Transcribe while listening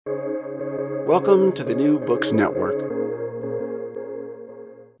Welcome to the New Books Network.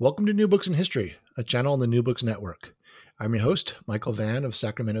 Welcome to New Books in History, a channel on the New Books Network. I'm your host, Michael Vann of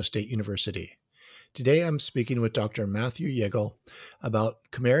Sacramento State University. Today I'm speaking with Dr. Matthew Jagel about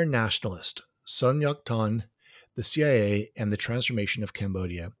Khmer Nationalist, Sun Yat-sen, the CIA, and the Transformation of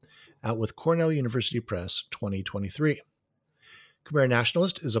Cambodia, out with Cornell University Press 2023. Khmer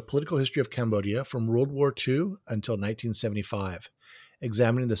Nationalist is a political history of Cambodia from World War II until 1975,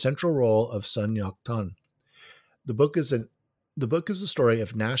 examining the central role of Sun Yat-sen. The book is the story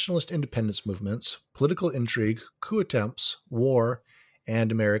of nationalist independence movements, political intrigue, coup attempts, war,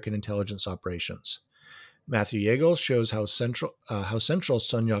 and American intelligence operations. Matthew Jagel shows how central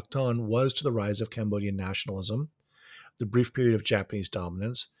Sun Yat-sen was to the rise of Cambodian nationalism, the brief period of Japanese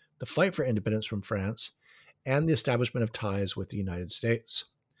dominance, the fight for independence from France, and the establishment of ties with the United States.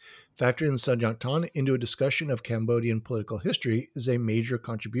 Factoring Sun Yat-sen into a discussion of Cambodian political history is a major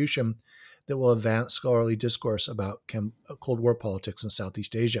contribution that will advance scholarly discourse about Cold War politics in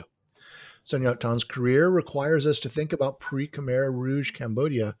Southeast Asia. Sun Yat-sen's career requires us to think about pre-Khmer Rouge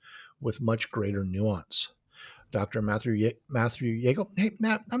Cambodia with much greater nuance. Dr. Matthew Jagel. Hey,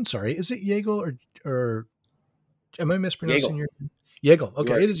 Matt, I'm sorry. Is it Jagel or am I mispronouncing Jagel. your name? Jagel.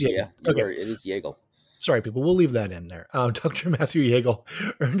 Okay, it is Jagel. Yeah, it is Jagel. Sorry, people. We'll leave that in there. Dr. Matthew Jagel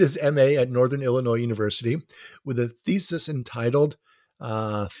earned his MA at Northern Illinois University with a thesis entitled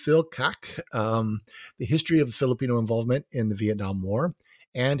Phil Kak, the history of Filipino involvement in the Vietnam War,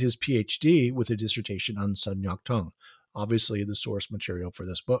 and his PhD with a dissertation on Sun Yat-sen, obviously the source material for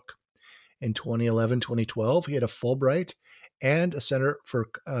this book. In 2011-2012, he had a Fulbright and a Center for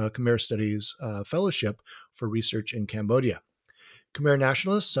Khmer Studies fellowship for research in Cambodia. Khmer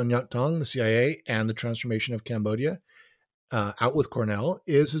Nationalist, Sun Yat-sen, the CIA, and the Transformation of Cambodia, out with Cornell,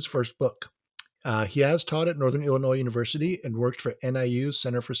 is his first book. He has taught at Northern Illinois University and worked for NIU's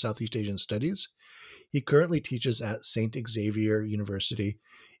Center for Southeast Asian Studies. He currently teaches at St. Xavier University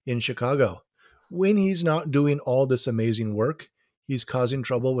in Chicago. When he's not doing all this amazing work, he's causing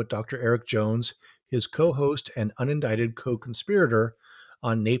trouble with Dr. Eric Jones, his co-host and unindicted co-conspirator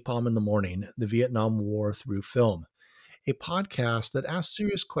on Napalm in the Morning, the Vietnam War Through Film, a podcast that asks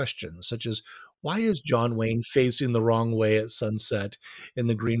serious questions such as, why is John Wayne facing the wrong way at sunset in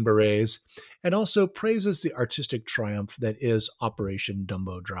the Green Berets, and also praises the artistic triumph that is Operation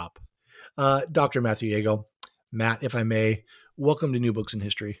Dumbo Drop. Dr. Matthew Jagel, Matt, if I may, welcome to New Books in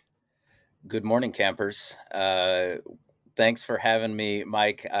History. Good morning, campers. Thanks for having me,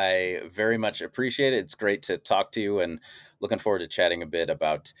 Mike. I very much appreciate it. It's great to talk to you, and looking forward to chatting a bit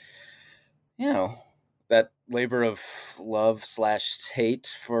about, that labor of love /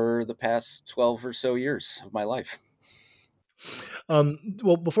 hate for the past 12 or so years of my life.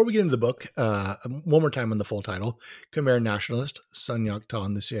 Well, before we get into the book, one more time on the full title, Khmer Nationalist, Sun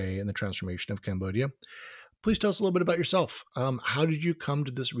Yat-sen, the CIA, and the Transformation of Cambodia. Please tell us a little bit about yourself. How did you come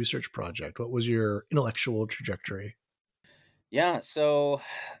to this research project? What was your intellectual trajectory? Yeah, so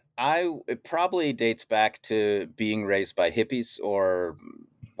it probably dates back to being raised by hippies or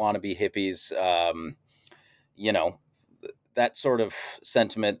wannabe hippies. That sort of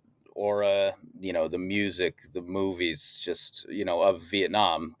sentiment, or the music, the movies, just of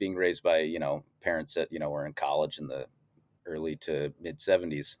Vietnam, being raised by parents that were in college in the early to mid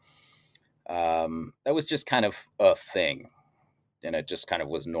 70s. That was just kind of a thing, and it just kind of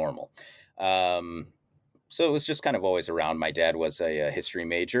was normal. So it was just kind of always around. My dad was a history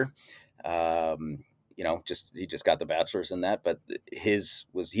major. He just got the bachelor's in that, but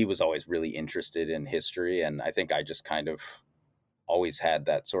he was always really interested in history, and I think I just kind of always had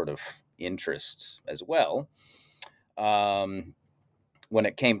that sort of interest as well. When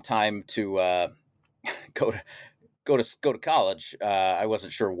it came time to go to college, I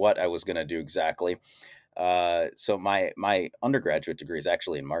wasn't sure what I was going to do exactly. So my undergraduate degree is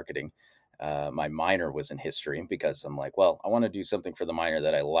actually in marketing. My minor was in history because I'm like, well, I want to do something for the minor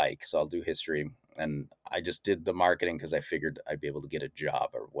that I like, so I'll do history. And I just did the marketing because I figured I'd be able to get a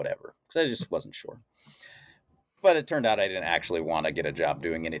job or whatever, because I just wasn't sure. But it turned out I didn't actually want to get a job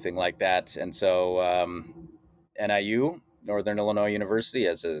doing anything like that. And so NIU, Northern Illinois University,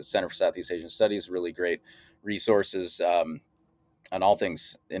 as a Center for Southeast Asian Studies, really great resources on all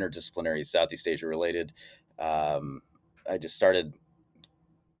things interdisciplinary Southeast Asia related. I just started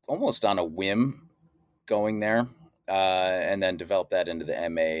almost on a whim going there, and then developed that into the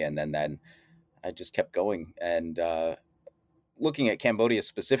MA, and then I just kept going. And looking at Cambodia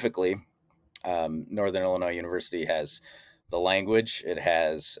specifically, Northern Illinois University has the language, it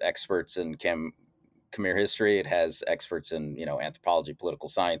has experts in Khmer history, it has experts in anthropology, political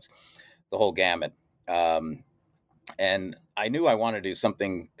science, the whole gamut. And I knew I wanted to do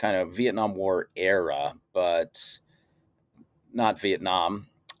something kind of Vietnam War era, but not Vietnam.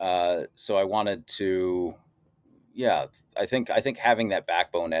 So I wanted to, yeah, I think having that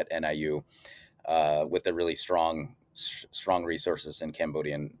backbone at NIU, with the really strong resources in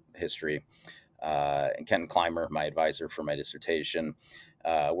Cambodian history, and Ken Clymer, my advisor for my dissertation,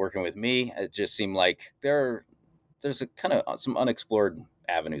 working with me, it just seemed like there's a kind of some unexplored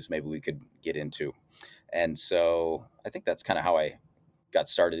avenues maybe we could get into. And so I think that's kind of how I got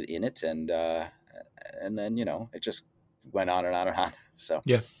started in it. And then, it just went on and on and on. So,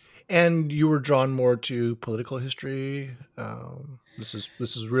 Yeah. And you were drawn more to political history. This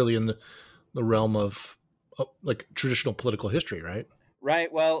is really in the realm of like traditional political history, right?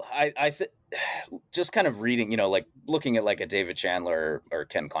 right. Well, I think just kind of reading, like looking at like a David Chandler or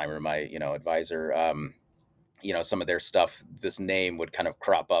Ken Clymer, my, advisor, some of their stuff, this name would kind of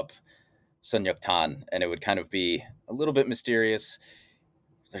crop up, Sun Yuk Tan, and it would kind of be a little bit mysterious.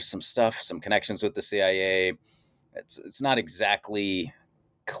 There's some stuff, some connections with the CIA. It's not exactly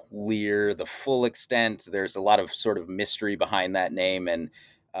clear the full extent. There's a lot of sort of mystery behind that name, and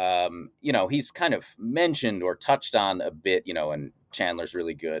he's kind of mentioned or touched on a bit, and Chandler's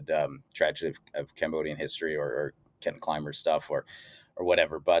really good, tragedy of Cambodian history, or Ken Clymer's stuff, or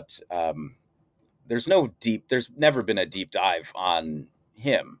whatever. But there's never been a deep dive on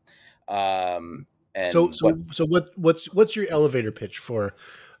him. Um, So and what so so what's your elevator pitch for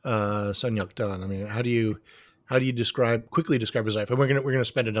Sun Yuk Dan? I mean, how do you quickly describe his life? And we're gonna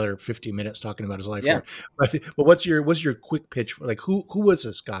spend another 50 minutes talking about his life Yeah, here. But what's your quick pitch for, like, who was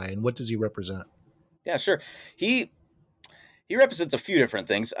this guy and what does he represent? yeah, sure. He represents a few different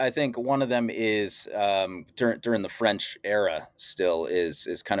things. I think one of them is, during the French era, still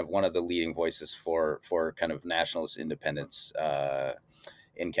is kind of one of the leading voices for kind of nationalist independence,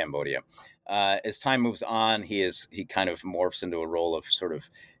 in Cambodia. As time moves on, he kind of morphs into a role of sort of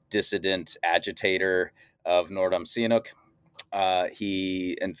dissident agitator of Nordam Sihanouk.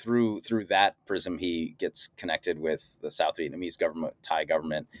 He and through that prism, he gets connected with the South Vietnamese government, Thai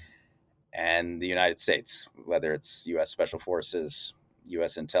government, and the United States, whether it's U.S. Special Forces,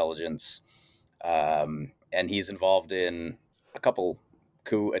 U.S. intelligence, and he's involved in a couple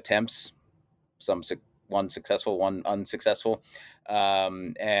coup attempts, some one successful, one unsuccessful,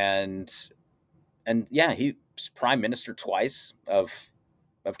 and yeah, he's prime minister twice of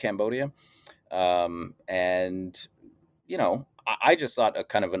Cambodia, and I just thought a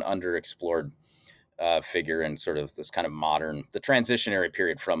kind of an underexplored, figure in sort of this kind of the transitionary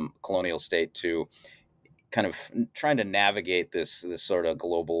period from colonial state to kind of trying to navigate this sort of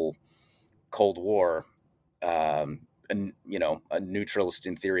global Cold War, and a neutralist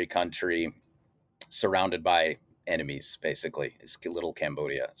in theory country surrounded by enemies, basically, is little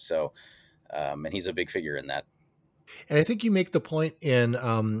Cambodia. So, and he's a big figure in that. And I think you make the point in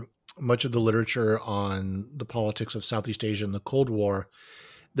much of the literature on the politics of Southeast Asia and the Cold War.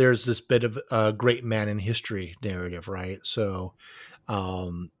 There's this bit of a great man in history narrative, right? So,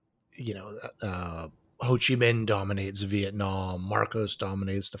 um, you know, Ho Chi Minh dominates Vietnam, Marcos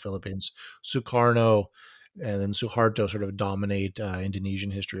dominates the Philippines, Sukarno and then Suharto sort of dominate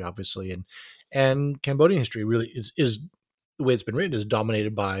Indonesian history, obviously, and Cambodian history really is the way it's been written is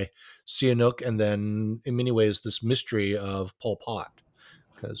dominated by Sihanouk, and then in many ways this mystery of Pol Pot,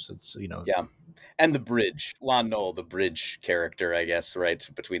 because it's Yeah, and the bridge, Lon Nol, the bridge character, I guess, right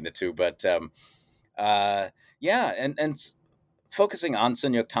between the two. But uh, yeah, and focusing on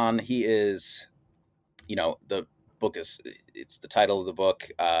Sun Yuk Tan, he is, the book is it's the title of the book.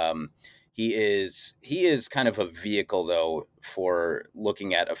 He is kind of a vehicle though for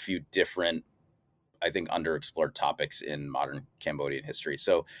looking at a few different, I think, underexplored topics in modern Cambodian history.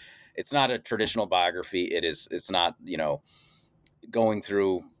 So it's not a traditional biography. It's not, going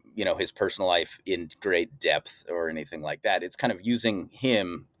through, his personal life in great depth or anything like that. It's kind of using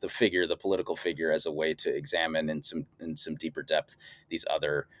him, the political figure, as a way to examine in some deeper depth these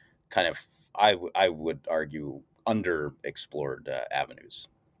other kind of, I would argue, underexplored, avenues.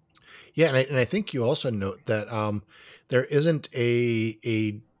 yeah, and I think you also note that there isn't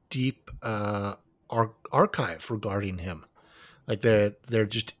a deep archive regarding him. Like there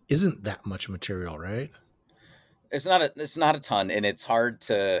just isn't that much material, right? It's not a ton, and it's hard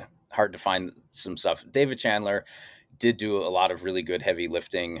to find some stuff. David Chandler did do a lot of really good heavy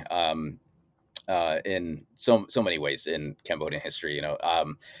lifting, in so many ways in Cambodian history.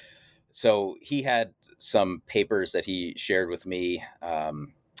 So he had some papers that he shared with me,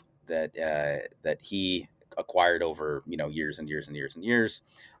 that he acquired over, years and years and years and years.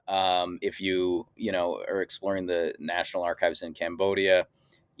 If you are exploring the national archives in Cambodia,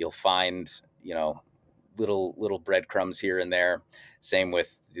 you'll find, little breadcrumbs here and there. Same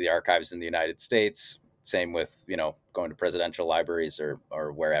with the archives in the United States. Same with, going to presidential libraries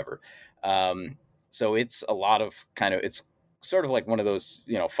or wherever. So it's a lot of it's sort of like one of those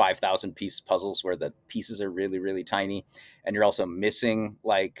 5,000 piece puzzles where the pieces are really, really tiny, and you're also missing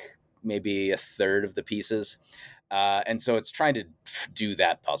like maybe a third of the pieces. And so it's trying to do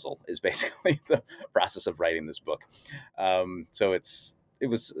that puzzle is basically the process of writing this book. So it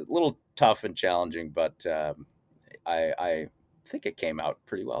was a little tough and challenging, but I think it came out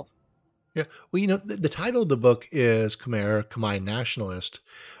pretty well. Yeah. Well, the title of the book is Khmer Nationalist,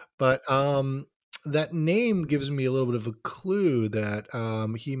 but that name gives me a little bit of a clue that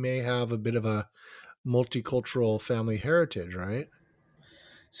he may have a bit of a multicultural family heritage, right?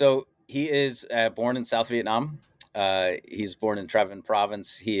 So he is born in South Vietnam. He's born in Tra Vinh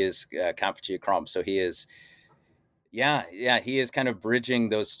province. He is Kampuchea Krom. So he is, yeah, he is kind of bridging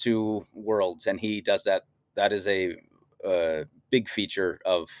those two worlds, and he does that. That is a big feature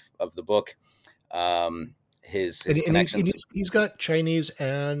of the book. His And connections. he's got Chinese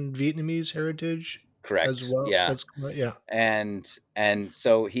and Vietnamese heritage as Correct. well. Yeah. Yeah. And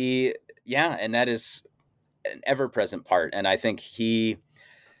so and that is an ever present part. And I think he,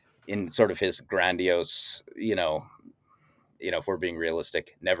 in sort of his grandiose, if we're being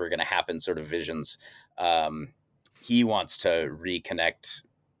realistic, never going to happen sort of visions, he wants to reconnect,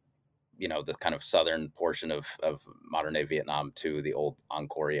 the kind of southern portion of modern day Vietnam to the old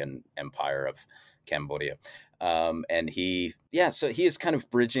Angkorian Empire of Cambodia. And so he is kind of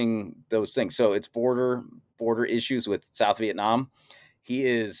bridging those things. So it's border issues with South Vietnam. He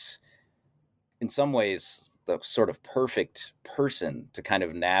is, in some ways, the sort of perfect person to kind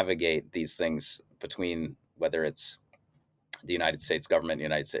of navigate these things between, whether it's the United States government,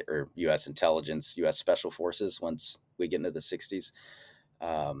 United States or U.S. intelligence, U.S. special forces. Once we get into the 60s,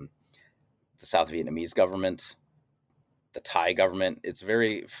 the South Vietnamese government, the Thai government. It's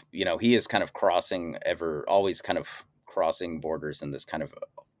very, he is kind of always kind of crossing borders in this kind of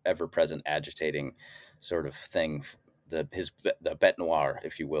ever-present, agitating sort of thing. The bête noire,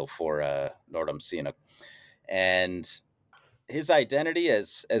 if you will, for Nordam Sihanouk. And his identity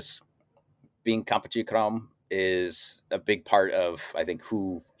as being Kampuchea Krom is a big part of, I think,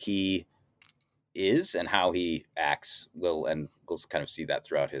 who he is and how he acts. We'll kind of see that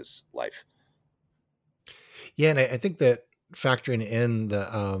throughout his life. Yeah, and I think that factoring in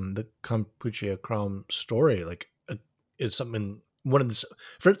the Kampuchea Krom story, is something, one of the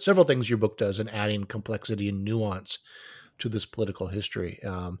for several things your book does in adding complexity and nuance to this political history.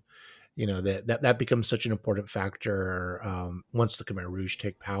 That becomes such an important factor once the Khmer Rouge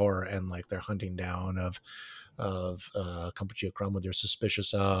take power, and like their hunting down of Kampuchea Krom, what they're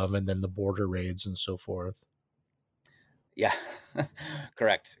suspicious of, and then the border raids and so forth. Yeah,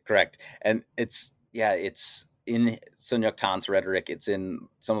 correct. And it's in Sun Yat Sen's rhetoric. It's in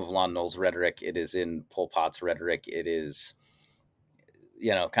some of Lon Nol's rhetoric. It is in Pol Pot's rhetoric. It is,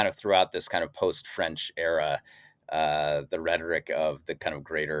 kind of throughout this kind of post-French era, the rhetoric of the kind of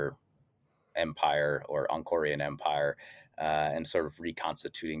greater empire or Angkorian Empire, and sort of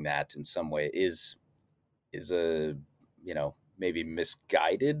reconstituting that in some way is a, maybe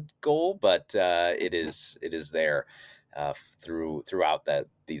misguided goal, but it is there throughout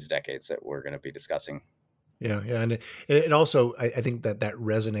these decades that we're going to be discussing. Yeah, and it also, I think that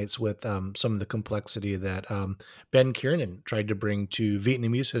resonates with some of the complexity that Ben Kiernan tried to bring to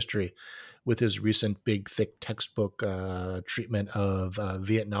Vietnamese history with his recent big, thick textbook treatment of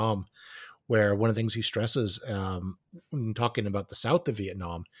Vietnam, where one of the things he stresses when talking about the south of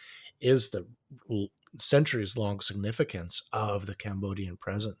Vietnam is the centuries-long significance of the Cambodian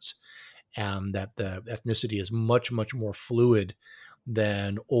presence, and that the ethnicity is much, much more fluid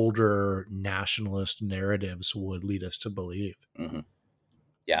than older nationalist narratives would lead us to believe. Mm-hmm.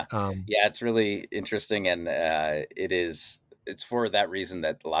 Yeah, it's really interesting, and it's for that reason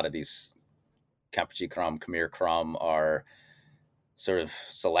that a lot of these Kampuchea Krom, Khmer Krom are sort of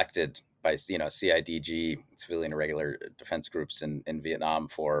selected by CIDG, civilian irregular defense groups in Vietnam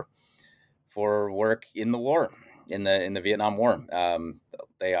for work in the war, in the Vietnam War.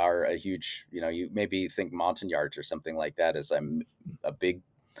 They are a huge, you maybe think Montagnards or something like that as a big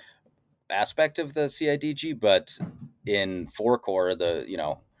aspect of the CIDG, but in Four Corps,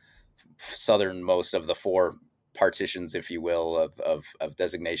 the southernmost of the four partitions, if you will, of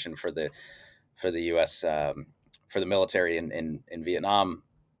designation for the U.S. For the military in Vietnam,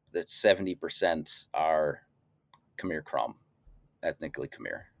 that 70% are Khmer Krom, ethnically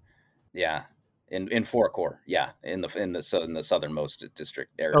Khmer. Yeah. In Four Corps, in the southernmost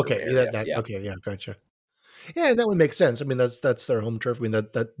district area. Okay, okay, yeah, gotcha. Yeah, that would make sense. I mean, that's their home turf. I mean,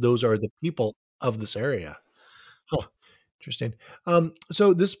 that those are the people. of this area. Huh. Interesting.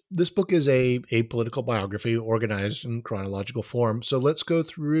 So this book is a political biography organized in chronological form. So let's go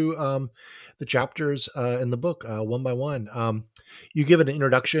through the chapters in the book one by one. You give an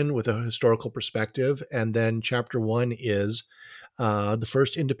introduction with a historical perspective, and then chapter one is the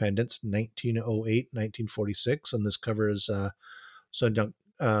first independence, 1908, 1946, and this covers Sun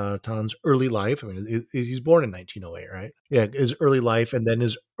Tan's early life. I mean, he's born in 1908, right? Yeah, his early life and then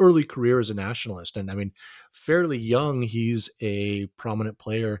his early career as a nationalist. And I mean, fairly young, he's a prominent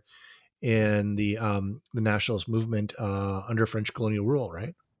player in the nationalist movement under French colonial rule,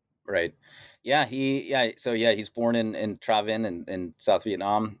 right? Right. He's born in Tra Vinh in South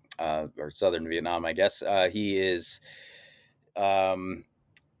Vietnam, or Southern Vietnam, I guess. He is. Um,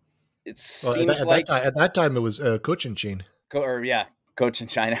 it Well, seems like at that time, it was Cochinchine. Coach in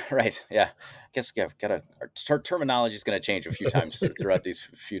China, right? Yeah, I guess I've got our terminology is going to change a few times throughout these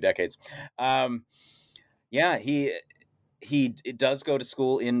few decades. Um, yeah, he does go to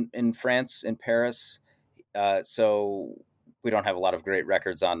school in France, in Paris. So we don't have a lot of great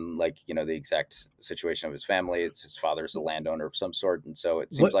records on, like, the exact situation of his family. It's his father's a landowner of some sort, and so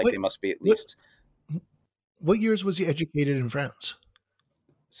it seems What like what they must be at what least what years was he educated in France?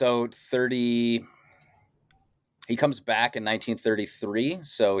 so 30. He comes back in 1933,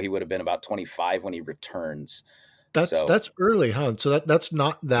 so he would have been about 25 when he returns. So That's early, huh? So that's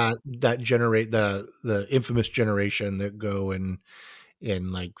not that generate the infamous generation that go in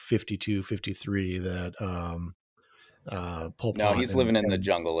like 52, 53 that Pol no, Pot he's living in the and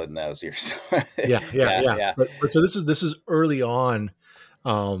jungle in those years. yeah, Yeah, yeah. yeah. But so this is early on,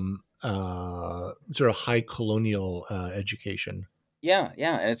 sort of high colonial education. Yeah,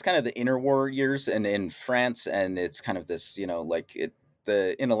 and it's kind of the interwar years and in France, and it's kind of this,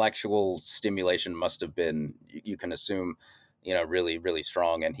 the intellectual stimulation must have been, you can assume, really, really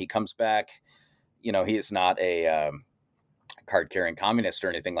strong. And he comes back, he is not a card-carrying communist or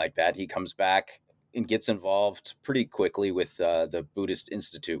anything like that. He comes back and gets involved pretty quickly with the Buddhist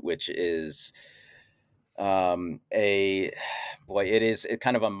Institute, which is a boy. It is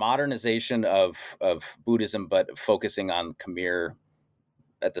kind of a modernization of Buddhism, but focusing on Khmer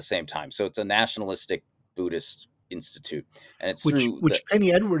at the same time. So it's a nationalistic Buddhist institute, and it's through the Which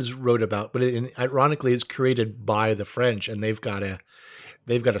Penny Edwards wrote about, but ironically, it's created by the French, and they've got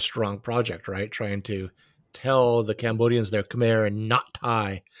a strong project, right? Trying to tell the Cambodians they're Khmer and not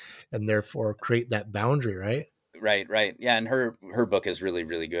Thai, and therefore create that boundary, right? right, yeah. And her book is really,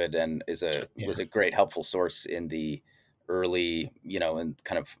 really good, and Yeah. was a great helpful source in the early, and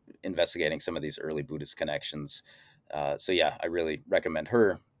kind of investigating some of these early Buddhist connections. So yeah, I really recommend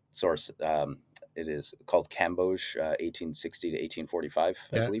her source. It is called Cambodge, 1860 to 1845,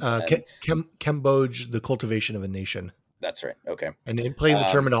 I Yeah, believe, and Cambodia, the cultivation of a nation. that's right. Okay. And in playing the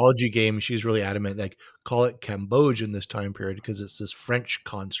Um, terminology game, she's really adamant, like call it Cambodia in this time period because it's this French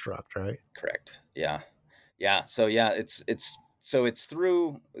construct, right? Correct. Yeah. So yeah, it's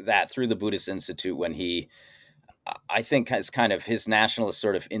through the Buddhist Institute when he, I think, has kind of his nationalist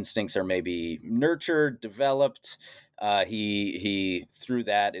sort of instincts are maybe nurtured, developed. He through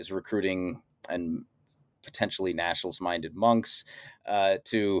that is recruiting and potentially nationalist minded monks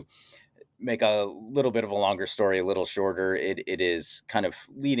to make a little bit of a longer story a little shorter. It is kind of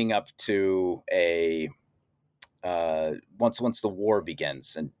leading up to a once the war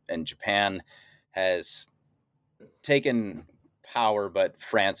begins and Japan has taken power, but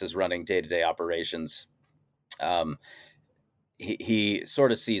France is running day to day operations. Um, he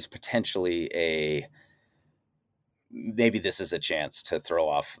sort of sees potentially a maybe this is a chance to throw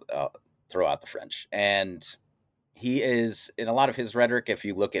out the French, and he is in a lot of his rhetoric. If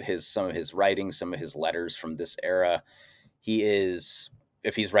you look at some of his writings, some of his letters from this era, he is,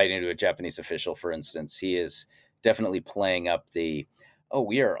 if he's writing to a Japanese official, for instance, he is definitely playing up the, oh,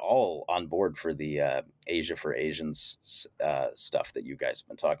 we are all on board for the Asia for Asians stuff that you guys have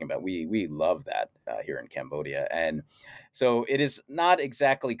been talking about. We love that here in Cambodia. And so it is not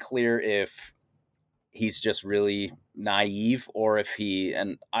exactly clear if he's just really naive or if he,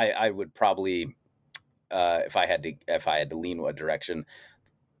 and I would probably, if I had to lean one direction,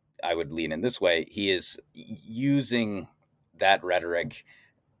 I would lean in this way. He is using that rhetoric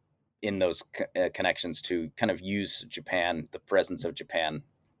in those connections to kind of use Japan, the presence of Japan,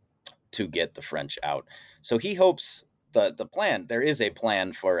 to get the French out. So he hopes the plan. There is a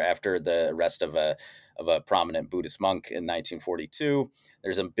plan for after the arrest of a prominent Buddhist monk in 1942.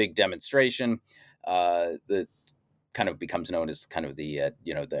 There's a big demonstration. The kind of becomes known as kind of the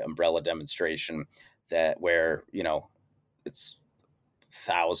the umbrella demonstration, that where it's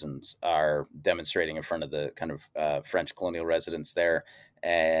thousands are demonstrating in front of the kind of French colonial residents there,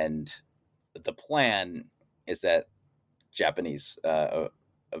 and the plan is that Japanese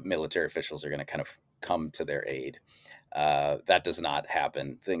military officials are going to kind of come to their aid. That does not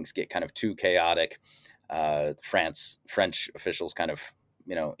happen. Things get kind of too chaotic. French officials kind of,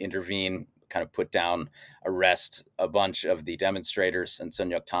 intervene, kind of put down, arrest a bunch of the demonstrators, and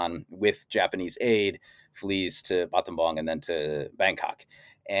Sun Yat-sen, with Japanese aid, flees to Battambang and then to Bangkok.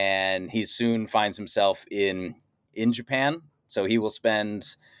 And he soon finds himself in Japan. So he will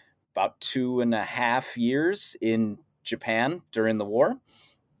spend about 2.5 years in Japan during the war.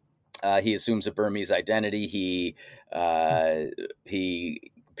 He assumes a Burmese identity. He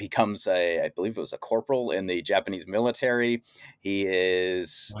becomes I believe it was a corporal in the Japanese military. He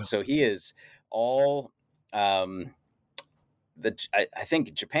is Wow. so he is all. I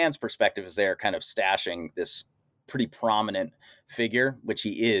think Japan's perspective is they're kind of stashing this pretty prominent figure, which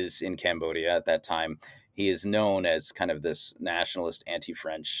he is in Cambodia at that time. He is known as kind of this nationalist,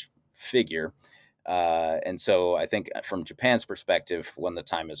 anti-French figure. And so I think from Japan's perspective, when the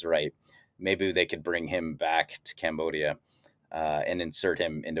time is right, maybe they could bring him back to Cambodia and insert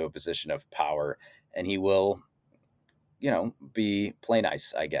him into a position of power. And he will, play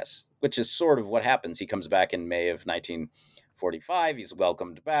nice, I guess, which is sort of what happens. He comes back in May of 1945. He's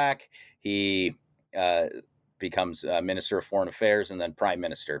welcomed back. He becomes Minister of Foreign Affairs and then Prime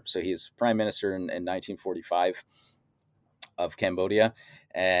Minister. So he's Prime Minister in 1945 of Cambodia,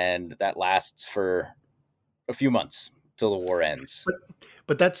 and that lasts for a few months till the war ends.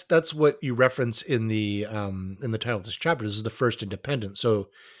 But that's what you reference in the title of this chapter. This is the first independence, so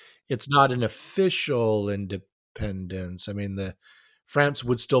it's not an official independence. I mean, the France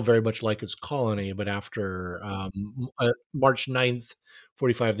would still very much like its colony, but after March 9th,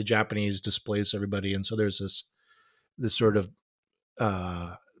 45, the Japanese displace everybody, and so there's this sort of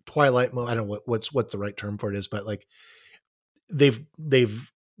twilight. I don't know what the right term for it is, but like they've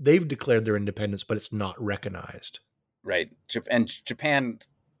declared their independence, but it's not recognized. Right. And Japan,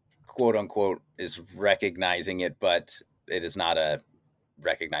 quote unquote, is recognizing it, but it is not a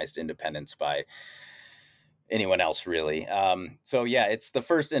recognized independence by anyone else, really. So yeah, it's the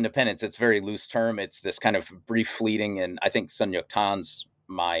first independence. It's a very loose term. It's this kind of brief, fleeting, and I think Sun Yat-sen's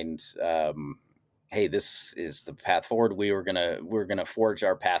mind, hey, this is the path forward. We're gonna forge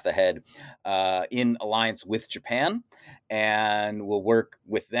our path ahead in alliance with Japan, and we'll work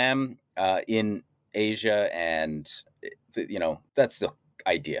with them in Asia, and that's the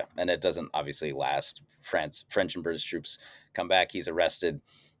idea. And it doesn't obviously last. French and British troops come back. He's arrested.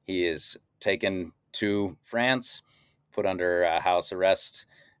 He is taken to France, put under house arrest.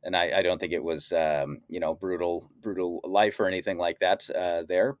 And I don't think it was, brutal life or anything like that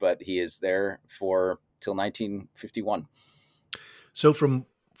there, but he is there till 1951. So from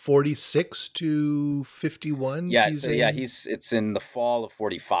 46 to 51, yeah. It's in the fall of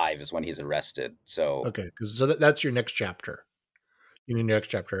 45 is when he's arrested. So okay, so that's your next chapter. In your next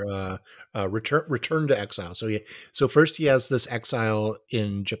chapter, return to exile. So first he has this exile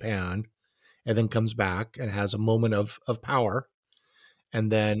in Japan, and then comes back and has a moment of power,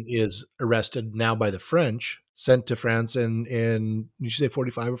 and then is arrested now by the French, sent to France in did you say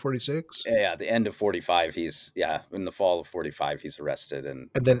 45 or 46? Yeah, the end of 45. In the fall of 45, he's arrested, and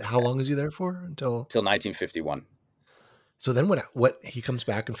then how long is he there for? Until 1951. So then what he comes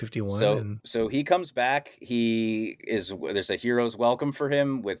back in 51 So he comes back. There's a hero's welcome for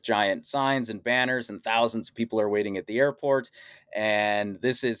him with giant signs and banners, and thousands of people are waiting at the airport. And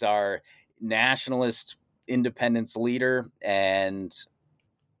this is our nationalist independence leader. And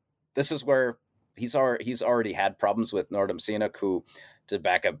this is where he's already had problems with Nordam Sihanouk, who, to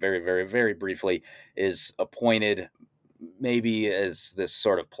back up very, very, very briefly, is appointed maybe as this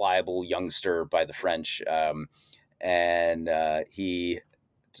sort of pliable youngster by the French.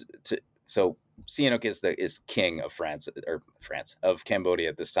 So Sihanouk is king of of Cambodia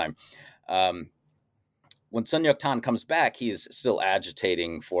at this time. When Sun Yat-sen comes back, he is still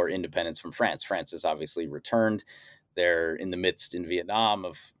agitating for independence from France. France has obviously returned. They're in the midst in Vietnam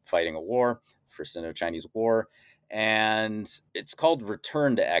of fighting a war, First Sino-Chinese War. And it's called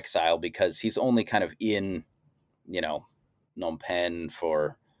return to exile because he's only kind of in, Phnom Penh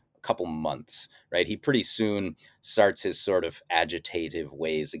for a couple months, right? He pretty soon starts his sort of agitative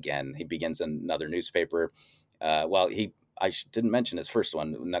ways again. He begins another newspaper. I didn't mention his first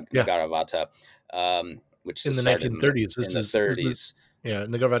one, Nagarvata, which in the started 1930s. in the 30s.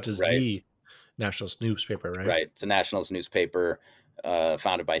 Nagarvata is right. the nationalist newspaper, right? Right. It's a nationalist newspaper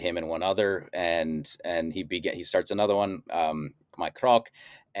founded by him and one other, and he starts another one, Khmer Krok,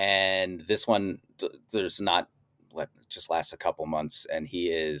 and this one just lasts a couple months, and he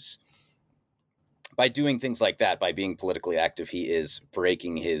is, by doing things like that, by being politically active, he is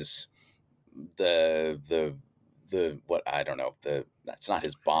breaking his what, I don't know, that's not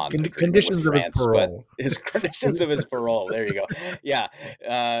his bond agreement with Conditions of his France, but parole. his conditions of his parole. There you go. Yeah.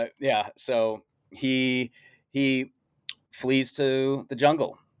 Yeah. So he flees to the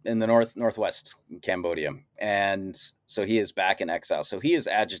jungle in the northwest Cambodia. And so he is back in exile. So he is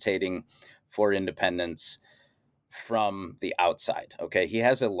agitating for independence from the outside. Okay. He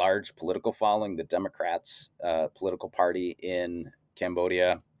has a large political following. The Democrats, political party in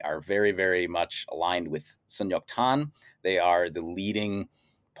Cambodia, are very, very much aligned with Sun Yat Tan. They are the leading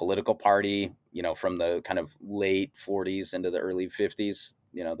political party, from the kind of late 40s into the early 50s,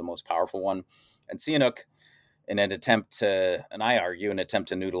 the most powerful one. And Sihanouk, in an attempt to, and I argue, an attempt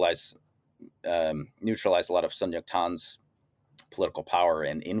to neutralize a lot of Sun Yat Tan's political power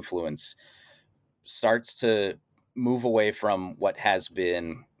and influence, starts to move away from what has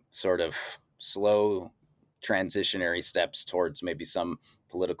been sort of slow transitionary steps towards maybe some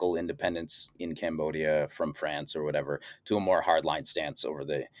political independence in Cambodia from France or whatever, to a more hardline stance over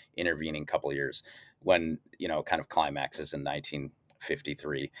the intervening couple of years, when, kind of climaxes in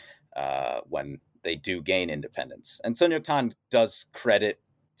 1953, when they do gain independence. And Sun Yat Tan does credit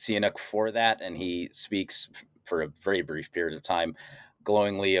Sihanouk for that, and he speaks for a very brief period of time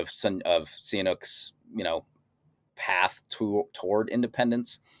glowingly of Sihanouk's, path toward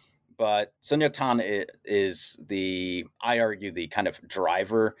independence. But Sun Yat Tan is I argue, the kind of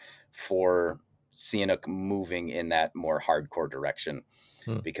driver for Sihanouk moving in that more hardcore direction,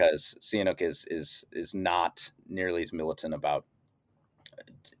 because Sihanouk is not nearly as militant about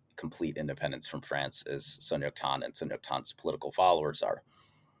complete independence from France as Sun Yat Tan and Sun Yat Tan's political followers are.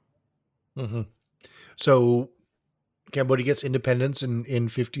 Mm-hmm. So Cambodia gets independence in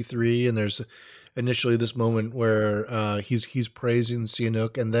 53, and there's initially this moment where he's praising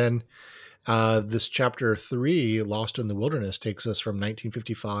Sihanouk, and then this chapter 3, Lost in the Wilderness, takes us from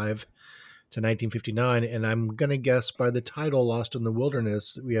 1955 to 1959, and I'm gonna guess by the title Lost in the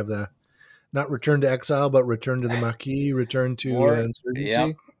Wilderness, we have the not return to exile, but return to the Maquis, return to More, yeah,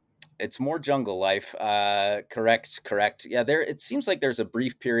 insurgency. it's more jungle life. Correct. Yeah, it seems like there's a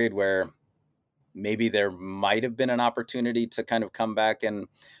brief period where maybe there might have been an opportunity to kind of come back and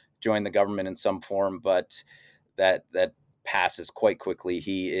join the government in some form, but that passes quite quickly.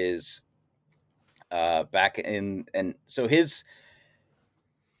 He is back in, and so his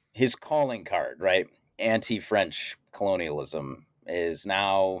calling card, right, anti-French colonialism, is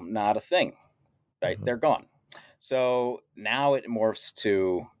now not a thing, right? Mm-hmm. They're gone. So now it morphs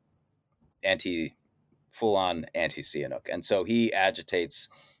to full-on anti-Sihanouk, and so he agitates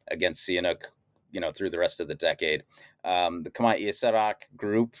against Sihanouk, through the rest of the decade. The Khmer Isarak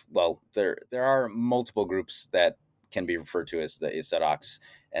group, well, there are multiple groups that can be referred to as the Isaraks,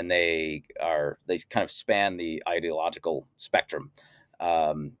 and they kind of span the ideological spectrum.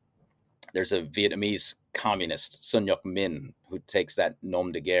 There's a Vietnamese communist, Sun Yat Min, who takes that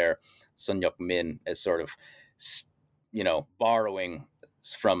nom de guerre, Sun Yat Min, as sort of, borrowing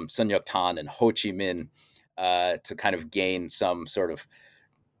from Sun Yat Tan and Ho Chi Minh, to kind of gain some sort of,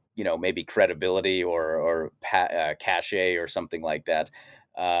 maybe credibility or cachet or something like that.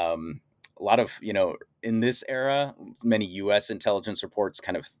 A lot of, in this era, many U.S. intelligence reports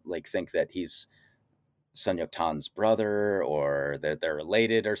kind of like think that he's Sun Yat Tan's brother, or they're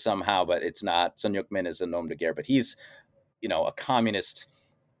related or somehow, but it's not. Sun Yat Min is a nom de guerre, but he's, a communist.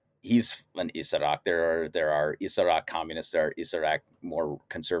 He's an Isarak. There are Isarak communists. There are Isarak more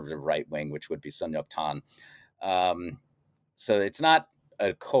conservative right wing, which would be Sun Yat Tan. So it's not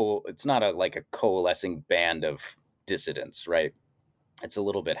a coalescing band of dissidents, right? It's a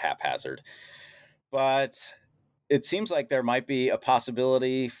little bit haphazard, but it seems like there might be a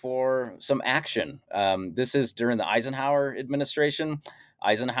possibility for some action. This is during the Eisenhower administration.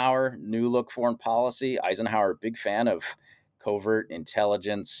 Eisenhower, new look foreign policy. Eisenhower, big fan of covert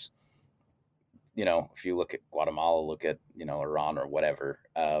intelligence. If you look at Guatemala, look at, Iran or whatever,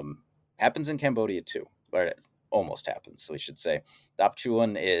 happens in Cambodia too, or it almost happens, so we should say. Dap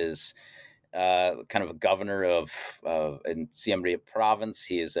Chuan is kind of a governor of in Siem Reap province.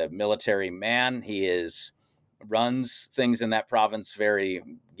 He is a military man. He runs things in that province very,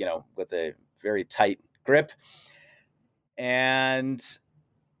 with a very tight grip. And,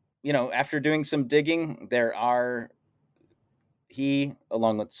 after doing some digging, he,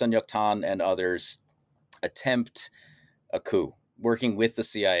 along with Sun Yat Tan and others, attempt a coup, working with the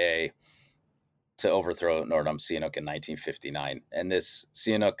CIA to overthrow Norodom Sihanouk in 1959. And this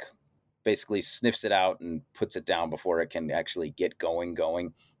Sihanouk basically sniffs it out and puts it down before it can actually get going.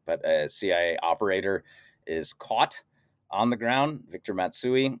 But a CIA operator is caught on the ground, Victor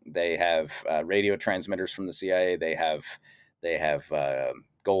Matsui. They have radio transmitters from the CIA. They have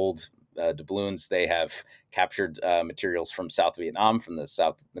gold doubloons. They have captured materials from South Vietnam, from the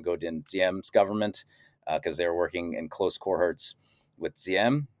South Ngo Dinh Diem's government, because they were working in close cohorts with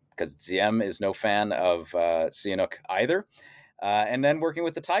Diem, because Diem is no fan of Sihanouk either. And then working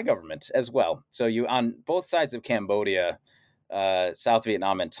with the Thai government as well. So you, on both sides of Cambodia, South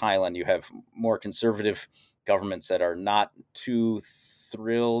Vietnam and Thailand, you have more conservative governments that are not too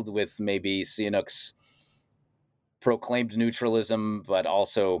thrilled with maybe Sihanouk's proclaimed neutralism, but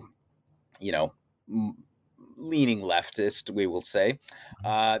also, leaning leftist, we will say.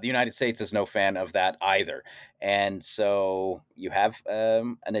 The United States is no fan of that either. And so you have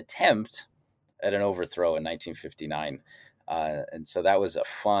an attempt at an overthrow in 1959. And so that was a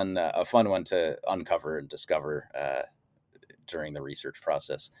fun one to uncover and discover during the research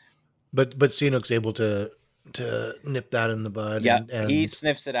process. But Sihanouk's able to nip that in the bud. Yeah, and he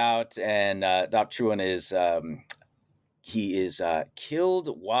sniffs it out, and Dap Chuan is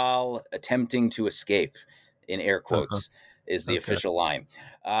killed while attempting to escape, in air quotes, is the official line.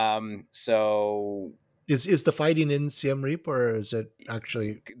 So is the fighting in Siem Reap, or is it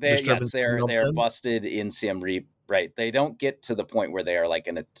actually disturbance? They're busted in Siem Reap. Right. They don't get to the point where they are like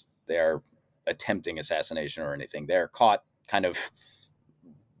they are attempting assassination or anything. They're caught kind of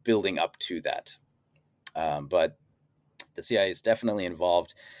building up to that. But the CIA is definitely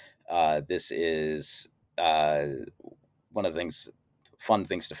involved. This is one of the fun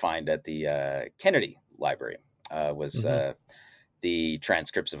things to find at the Kennedy Library was the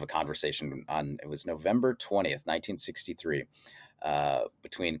transcripts of a conversation it was November 20th, 1963,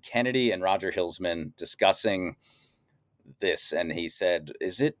 between Kennedy and Roger Hilsman discussing this. And he said,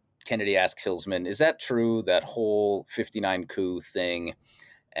 Kennedy asked Hilsman, is that true, that whole 59 coup thing?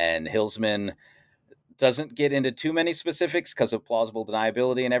 And Hilsman doesn't get into too many specifics because of plausible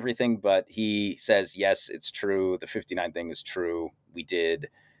deniability and everything, but he says, yes, it's true. The 59 thing is true. We did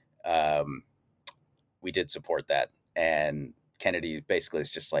support that. And Kennedy basically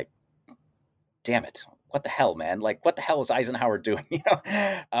is just like, damn it. What the hell, man? Like, what the hell is Eisenhower doing?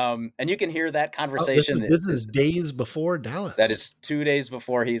 And you can hear that conversation. This is days before Dallas. That is 2 days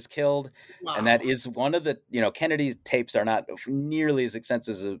before he's killed. Wow. And that is one of the, Kennedy's tapes are not nearly as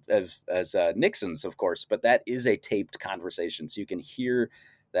extensive as Nixon's, of course, but that is a taped conversation. So you can hear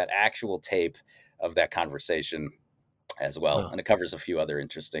that actual tape of that conversation as well. And it covers a few other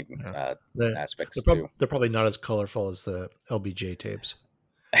interesting aspects too. They're probably not as colorful as the LBJ tapes.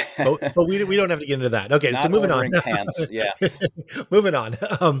 but we don't have to get into that. Okay, so moving on. Pants, yeah. Moving on.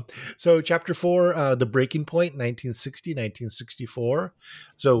 So chapter 4, the breaking point, 1960, 1964.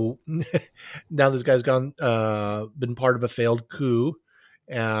 So now this guy's been part of a failed coup.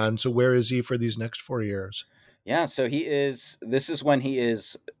 And so where is he for these next 4 years? Yeah, so this is when he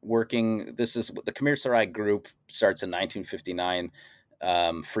is working. This is the Khmer Sarai group starts in 1959,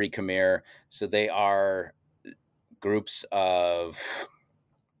 Free Khmer. So they are groups of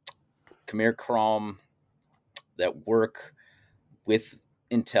Khmer Krom that work with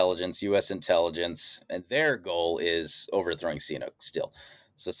intelligence, U.S. intelligence, and their goal is overthrowing Sihanouk still.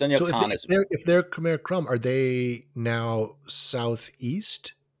 So Sun Yat-sen is... If they're Khmer Krom, are they now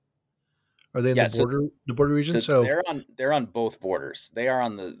southeast? Are they in the border region? So they're on both borders. They are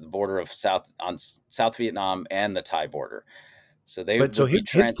on the border of South Vietnam and the Thai border. So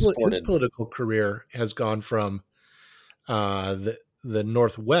his political career has gone from the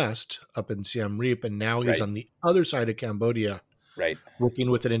northwest up in Siem Reap, and now he's on the other side of Cambodia,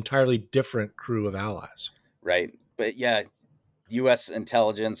 working with an entirely different crew of allies. Right, but yeah, U.S.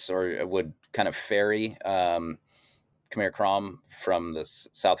 intelligence would kind of ferry Khmer Krom from the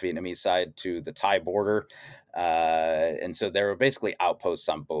South Vietnamese side to the Thai border, and so there were basically outposts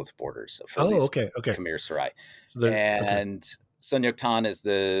on both borders. Okay. Khmer Sarai, and Sun Yat-sen is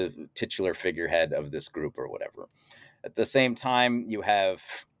the titular figurehead of this group or whatever. At the same time,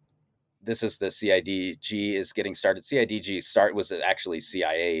 this is the CIDG is getting started. CIDG was actually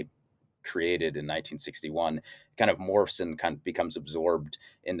CIA created in 1961, kind of morphs and kind of becomes absorbed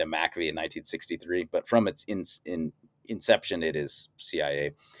into MACV in 1963. But from its inception, it is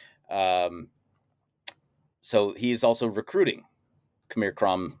CIA. So he's also recruiting Khmer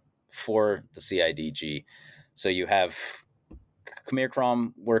Krom for the CIDG. So you have Khmer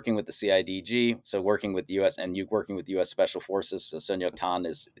Krom working with the CIDG, so working with the U.S. and you working with U.S. Special Forces. So Sun Yat-sen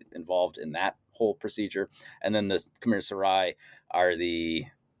is involved in that whole procedure. And then the Khmer Sarai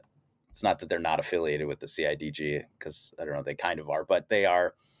it's not that they're not affiliated with the CIDG, because I don't know, they kind of are, but they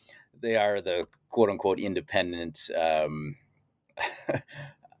are the quote unquote independent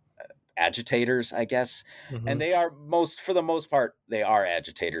agitators, I guess. Mm-hmm. And they are for the most part, they are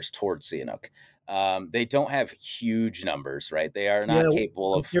agitators towards Sihanouk. They don't have huge numbers, right? They are Yeah, not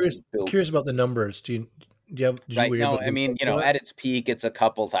capable I'm of curious build. about the numbers. Did you Right. were you able No, to I get a mean, sense of that? at its peak, it's a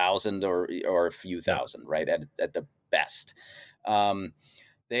couple thousand or a few Yeah. thousand, right? At the best. Um,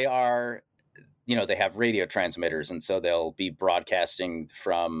 they are, they have radio transmitters, and so they'll be broadcasting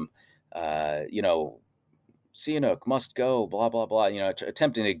from, you know, Sihanouk must go, blah, blah, blah,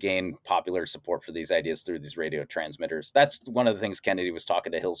 attempting to gain popular support for these ideas through these radio transmitters. That's one of the things Kennedy was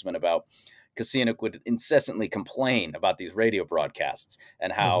talking to Hilsman about, because Sihanouk would incessantly complain about these radio broadcasts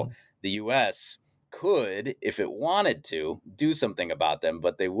and how Mhm. the U.S. could, if it wanted to, do something about them,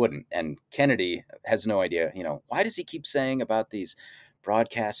 but they wouldn't. And Kennedy has no idea, why does he keep saying about these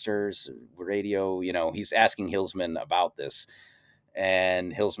broadcasters, radio, he's asking Hilsman about this.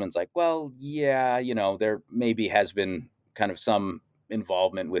 And Hilsman's like, well, yeah, there maybe has been kind of some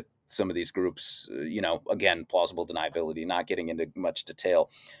involvement with some of these groups, again, plausible deniability, not getting into much detail.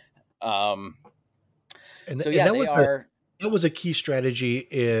 Um, And so and yeah, they are. that was a key strategy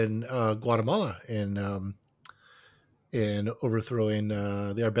in Guatemala in overthrowing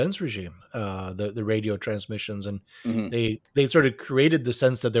the Arbenz regime, the radio transmissions, and Mhm, they sort of created the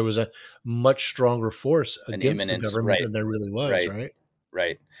sense that there was a much stronger force an against the imminent, government right, than there really was, right, right?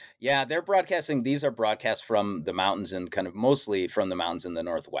 right. Yeah, they're broadcasting. These are broadcasts from the mountains, and kind of mostly from the mountains in the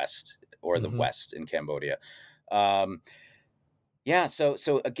northwest or the Hmm. west in Cambodia. Um, Yeah, so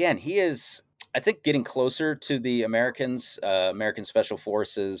again, he is, I think, getting closer to the Americans, American Special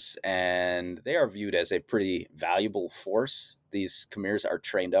Forces, and they are viewed as a pretty valuable force. These Khmers are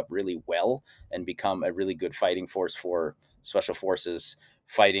trained up really well and become a really good fighting force for Special Forces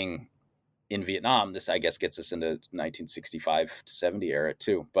fighting in Vietnam. This, I guess, gets us into 1965 to 70 era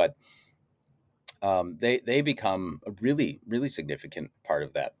too. But they become a really, really significant part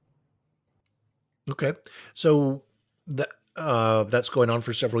of that. Okay, so that that's going on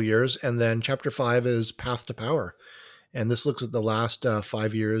for several years, and then Chapter 5 is Path to Power, and this looks at the last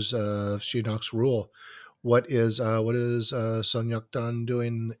 5 years of Sihanouk's rule. What is Sun Yat Sen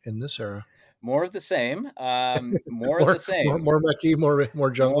doing in this era? More of the same. More of the More same. Meki,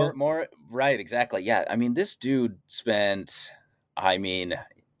 more More, jungle. more, right, exactly. Yeah. I mean, this dude spent, I mean,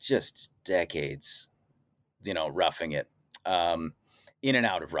 just decades, roughing it. Um, in and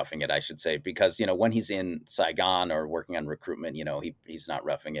out of roughing it, I should say, because, when he's in Saigon or working on recruitment, he's not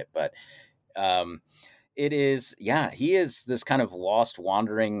roughing it. But um, it is, yeah, he is this kind of lost,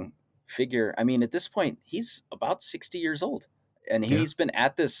 wandering figure. I mean, at this point, he's about 60 years old, and Yeah. he's been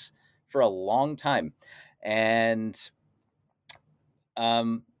at this for a long time. And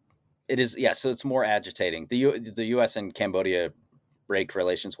um, it is, yeah. So it's more agitating. The U.S. and Cambodia break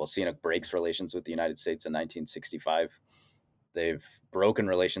relations. Well, Sihanouk breaks relations with the United States in 1965. They've broken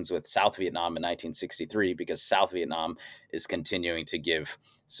relations with South Vietnam in 1963 because South Vietnam is continuing to give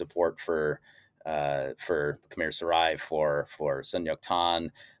support for Khmer Sarai, for Sun Yat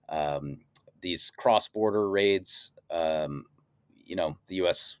Sen. These cross border raids. The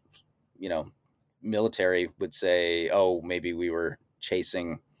U.S. you know military would say, oh, maybe we were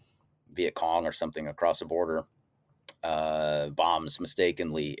chasing Viet Cong or something across the border, bombs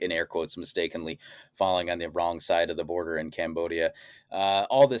mistakenly, in air quotes, mistakenly falling on the wrong side of the border in Cambodia.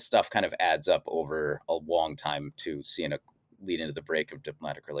 All this stuff kind of adds up over a long time to seeing a lead into the break of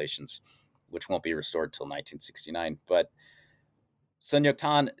diplomatic relations, which won't be restored till 1969. But Sun Yat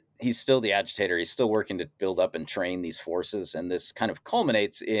Sen, he's still the agitator. He's still working to build up and train these forces. And this kind of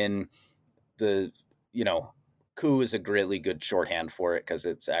culminates in the, you know, coup is a really good shorthand for it because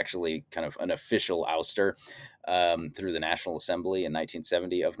it's actually kind of an official ouster through the National Assembly in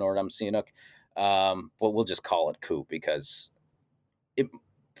 1970 of Norodom Sihanouk. But we'll just call it coup because it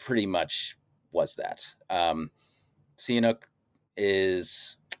pretty much was that. Sihanouk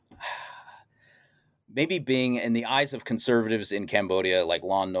is maybe being, in the eyes of conservatives in Cambodia, like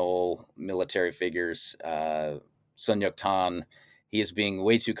Lon Nol, military figures, Sun Yat Sen, he is being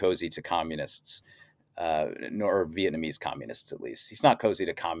way too cozy to communists, nor Vietnamese communists, at least. He's not cozy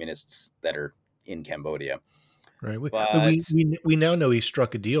to communists that are in Cambodia. Right. But But we now know he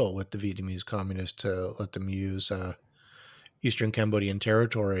struck a deal with the Vietnamese communists to let them use Eastern Cambodian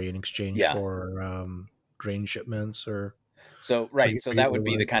territory in exchange yeah, for grain shipments, or so right, so forget that what it would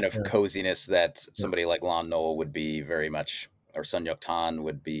be the was. kind of Yeah. coziness that Yeah. somebody like Lon Nol would be very much, or Sun Yat Sen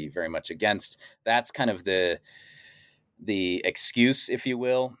would be very much against. That's kind of the excuse, if you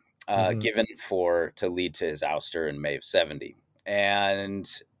will, Hmm. given for to lead to his ouster in May of 70.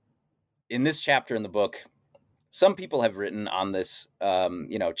 And in this chapter in the book, some people have written on this.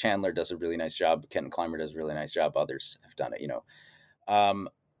 Chandler does a really nice job. Ken Clymer does a really nice job. Others have done it.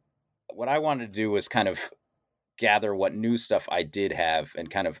 What I wanted to do was kind of gather what new stuff I did have and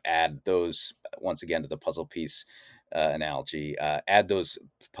kind of add those once again to the puzzle piece analogy, add those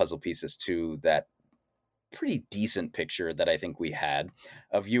puzzle pieces to that pretty decent picture that I think we had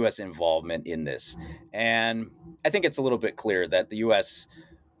of U.S. involvement in this. And I think it's a little bit clear that the U.S.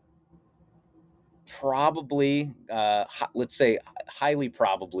 probably, let's say highly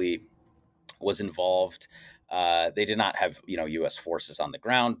probably, was involved. They did not have, U.S. forces on the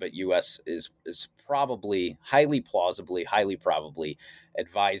ground, but U.S. is probably highly probably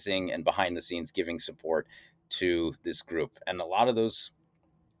advising and behind the scenes giving support to this group. And a lot of those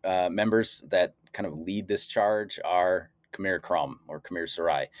members that kind of lead this charge are Khmer Krom or Khmer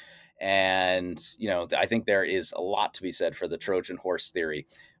Sarai. And, I think there is a lot to be said for the Trojan horse theory,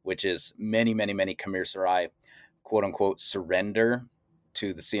 which is many Khmer Sarai, quote unquote, surrender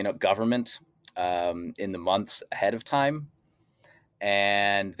to the Sihanouk government in the months ahead of time.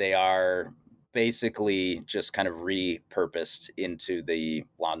 And they are basically just kind of repurposed into the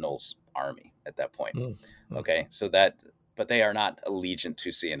Lon Nol's army at that point. Mm-hmm. Okay, but they are not allegiant to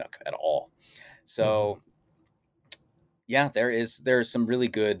Sihanouk at all. So, yeah, there's some really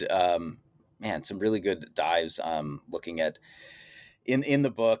good, some really good dives looking at in the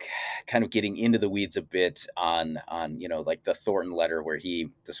book, kind of getting into the weeds a bit on like the Thornton letter, where he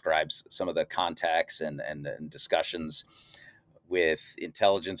describes some of the contacts and discussions with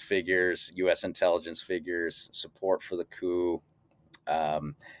intelligence figures, U.S. intelligence figures, support for the coup,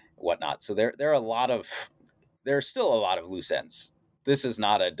 whatnot. So there are still a lot of loose ends. This is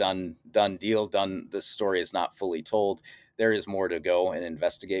not a done deal. This story is not fully told. There is more to go and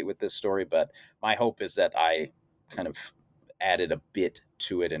investigate with this story, but my hope is that I kind of added a bit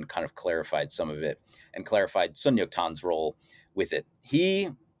to it and kind of clarified some of it and clarified Sun Yat-sen's role with it. He,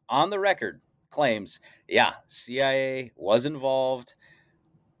 on the record, claims, yeah, CIA was involved.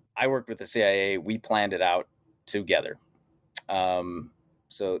 I worked with the CIA. We planned it out together.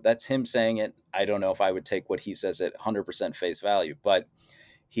 So that's him saying it. I don't know if I would take what he says at 100% face value, but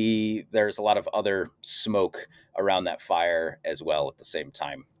there's a lot of other smoke around that fire as well at the same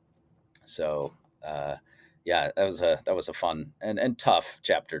time. So, yeah, that was a fun and tough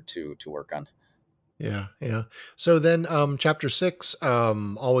chapter to work on. Yeah. So then, chapter 6,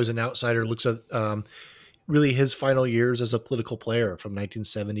 Always an Outsider, looks at really his final years as a political player from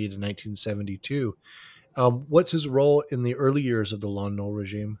 1970 to 1972. What's his role in the early years of the Lon Nol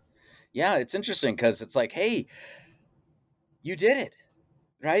regime? Yeah, it's interesting because it's like, hey, you did it,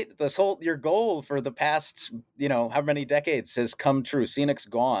 right? Your goal for the past, how many decades has come true. Sihanouk's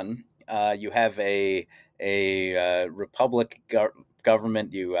gone. You have a republic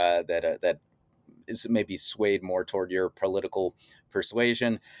government that is maybe swayed more toward your political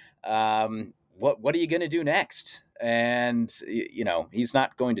persuasion. What are you going to do next? And he's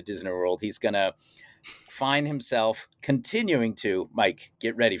not going to Disney World. He's going to find himself continuing to, Mike,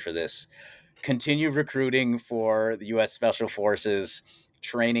 get ready for this, continue recruiting for the U.S. Special Forces,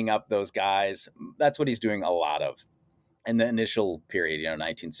 training up those guys. That's what he's doing a lot of. In the initial period,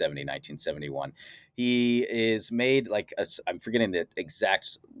 1970, 1971, he is made I'm forgetting the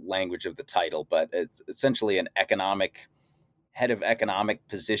exact language of the title, but it's essentially an head of economic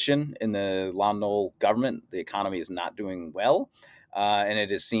position in the Lon Nol government. The economy is not doing well. And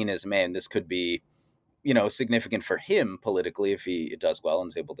it is seen as, man, this could be, significant for him politically if he does well and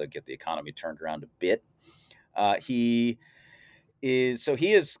is able to get the economy turned around a bit. He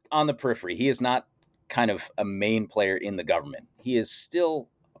is on the periphery. He is not kind of a main player in the government. He is still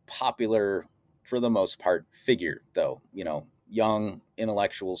a popular, for the most part, figure, though. Young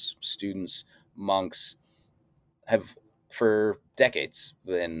intellectuals, students, monks have for decades,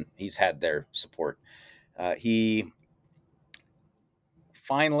 and he's had their support.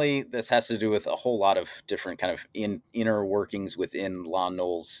 Finally, this has to do with a whole lot of different kind of inner workings within Lon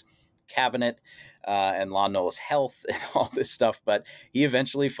Nol's cabinet and Lon Nol's health and all this stuff. But he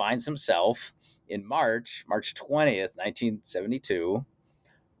eventually finds himself in March 20th, 1972,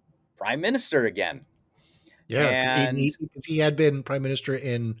 prime minister again. Yeah, and because he had been prime minister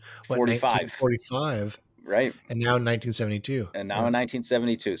in 1945, right? And now in 1972. In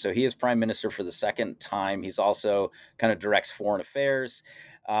 1972. So he is prime minister for the second time. He's also kind of directs foreign affairs.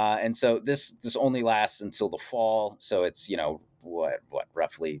 And so this only lasts until the fall. So it's,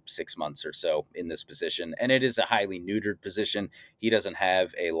 roughly 6 months or so in this position. And it is a highly neutered position. He doesn't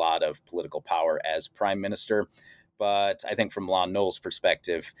have a lot of political power as prime minister. But I think from Lon Nol's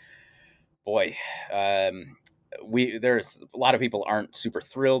perspective, boy, there's a lot of people aren't super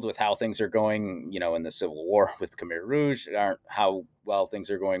thrilled with how things are going, in the Civil War with Khmer Rouge, aren't how well things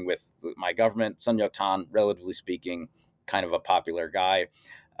are going with my government. Sun Yat-sen, relatively speaking, kind of a popular guy.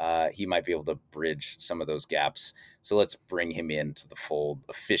 he might be able to bridge some of those gaps. So let's bring him into the fold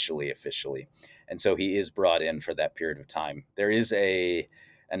officially. And so he is brought in for that period of time. There is an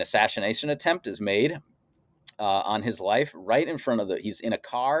assassination attempt is made on his life right in front of he's in a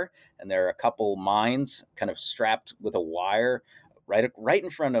car, and there are a couple mines kind of strapped with a wire right in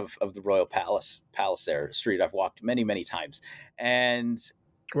front of the royal palace there, a street I've walked many times. And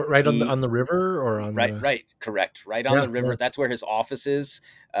Right on the river or on the correct, right on yeah, the river. yeah. That's where his office is.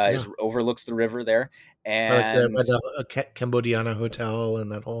 Yeah. overlooks the river there. By And the Cambodiana hotel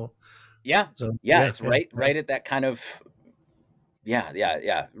and that whole. yeah, So it's right at that kind of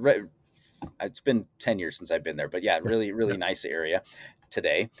right. It's been 10 years since I've been there, but yeah, really nice area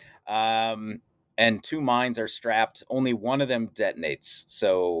today. And two mines are strapped. Only one of them detonates.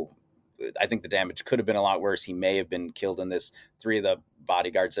 So I think the damage could have been a lot worse. He may have been killed in this. Three of the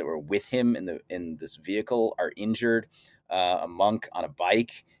bodyguards that were with him in this vehicle are injured. A monk on a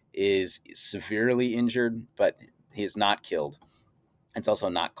bike is severely injured, but he is not killed. It's also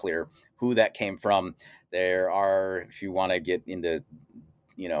not clear who that came from. There are, if you want to get into,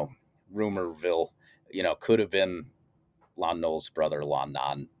 rumorville, could have been Lon Nol's brother. Lon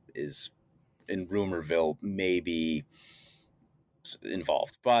Non is in Rumorville, maybe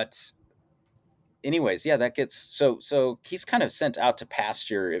involved. But anyways, yeah, that gets so he's kind of sent out to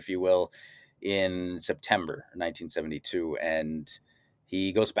pasture, if you will, in September 1972, and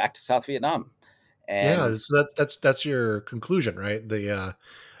he goes back to South Vietnam. And so that's your conclusion, right? The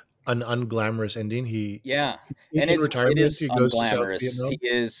an unglamorous ending. He yeah, and in it retirement is he goes to South unglamorous. Vietnam.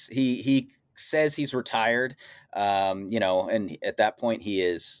 He says he's retired, and at that point he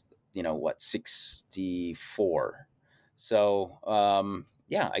is, 64. So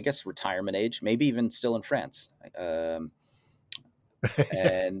I guess retirement age, maybe even still in France.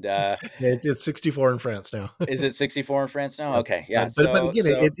 And It's 64 in France now. is it 64 in France now? Yeah. Okay, yeah. But So again,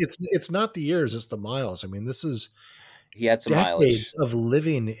 it's not the years, it's the miles. I mean, this is he had some decades mileage, of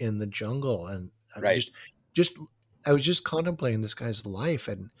living in the jungle, and I mean, right? just I was just contemplating this guy's life,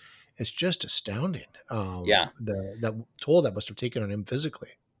 and it's just astounding. Yeah, That toll that must have taken on him physically.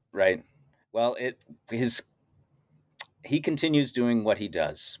 right. Well, he continues doing what he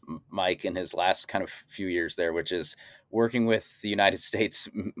does, Mike, in his last kind of few years there, which is working with the United States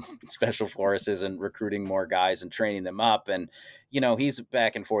Special Forces and recruiting more guys and training them up. And, he's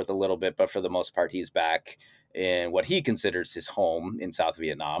back and forth a little bit, but for the most part, he's back in what he considers his home in South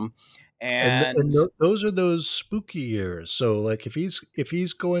Vietnam. And Those are those spooky years. So like if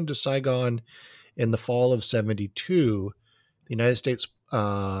he's going to Saigon in the fall of 72, the United States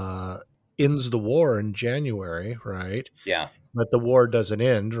ends the war in January, right? yeah, But the war doesn't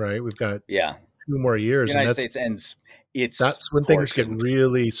end, right? We've got yeah, 2 more the years, and United States ends its that's when things get portion.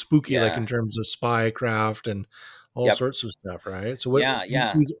 really spooky, like Yeah. in terms of spy craft and all Yep. sorts of stuff, right? So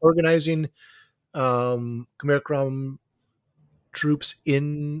Yeah. he's organizing Khmer Krom troops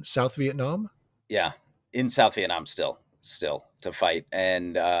in South Vietnam. Yeah. In South Vietnam still to fight,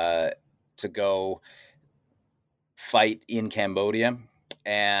 and to go fight in Cambodia.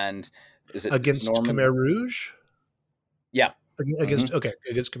 And is it Against Norman? Khmer Rouge? Yeah. Against Khmer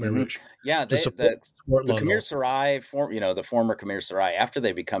Mm-hmm. Rouge. Yeah, To support the Lon Khmer Nol. Sarai, the former Khmer Sarai, after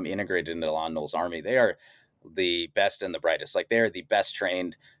they become integrated into Lon Nol's army, they are the best and the brightest. Like, they are the best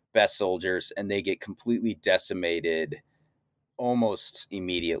trained, best soldiers, and they get completely decimated almost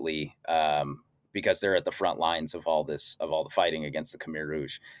immediately, because they're at the front lines of all the fighting against the Khmer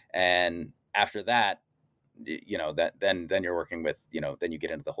Rouge. And after that, that then you're working with, then you get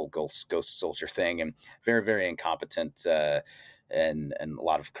into the whole ghost soldier thing, and very, very incompetent, and a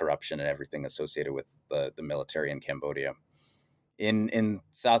lot of corruption and everything associated with the military in Cambodia. In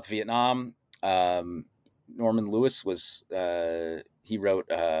South Vietnam, Norman Lewis was, he wrote,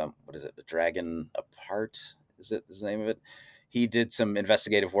 what is it, The Dragon Apart, is the name of it? He did some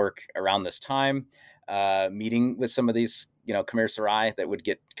investigative work around this time, meeting with some of these, Khmer Sarai that would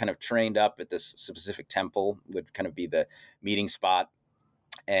get kind of trained up at this specific temple, would kind of be the meeting spot.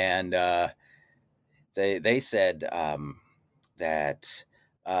 And they said that,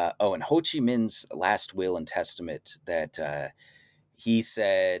 in Ho Chi Minh's last will and testament, that he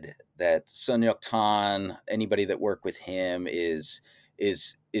said that Sun Yuk Tan, anybody that worked with him is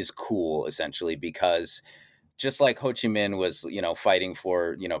cool, essentially, because just like Ho Chi Minh was, fighting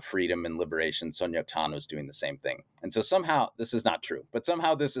for, freedom and liberation, Sun Yuk Tan was doing the same thing. And so somehow, this is not true, but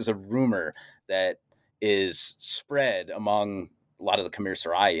somehow this is a rumor that is spread among a lot of the Khmer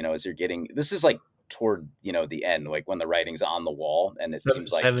Sarai, as you're getting, this is like toward, the end, like when the writing's on the wall, and it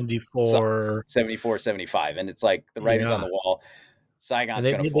seems like 74. 74, 75. And it's like the writing's on the wall. And Saigon's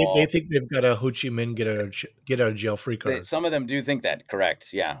they, going to they fall. think they've got a Ho Chi Minh get out of jail free card. Some of them do think that,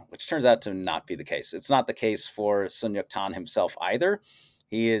 correct? Yeah, which turns out to not be the case. It's not the case for Sun Yat-sen himself either.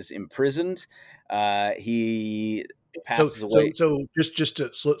 He is imprisoned. He So passes so away. so just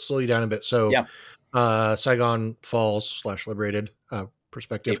to slow you down a bit. So Yeah, Saigon falls / liberated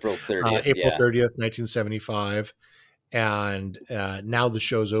perspective, April 30th. April Yeah, 30th, 1975. And now the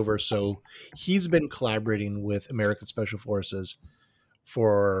show's over. So he's been collaborating with American Special Forces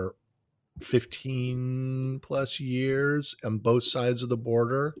for 15 plus years on both sides of the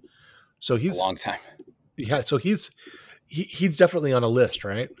border. So a long time. he's definitely on a list,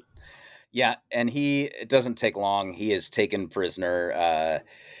 right? Yeah, and it doesn't take long. He is taken prisoner,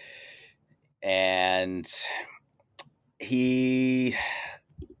 and he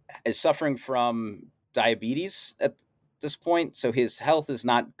is suffering from diabetes at this point. So his health is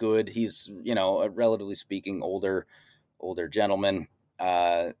not good. He's, a relatively speaking older gentleman.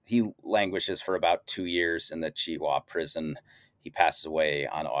 He languishes for about 2 years in the Chihuahua prison. He passes away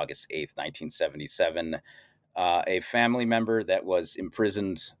on August 8th, 1977. A family member that was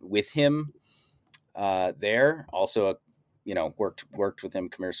imprisoned with him there, also, worked with him,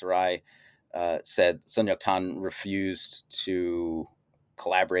 Khmer Sarai, said Sun Yat-sen refused to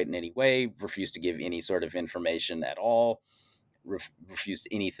collaborate in any way, refused to give any sort of information at all, refused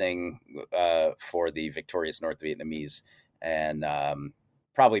anything for the victorious North Vietnamese, and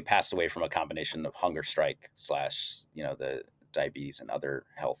probably passed away from a combination of hunger strike / the diabetes and other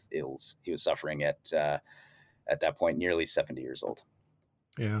health ills he was suffering at that point, nearly 70 years old.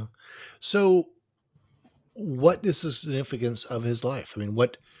 Yeah. So what is the significance of his life? I mean,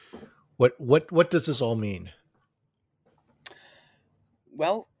 what does this all mean?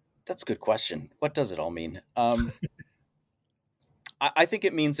 Well, that's a good question. What does it all mean? I think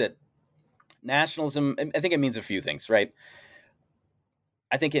it means that nationalism, I think it means a few things, right?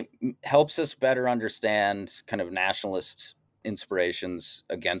 I think it helps us better understand kind of nationalist inspirations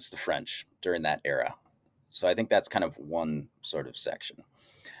against the French during that era. So I think that's kind of one sort of section.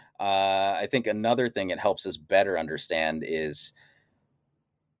 I think another thing it helps us better understand is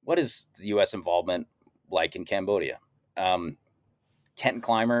what is the U.S. involvement like in Cambodia? Kenton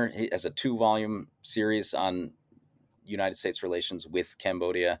Clymer has a 2-volume series on United States relations with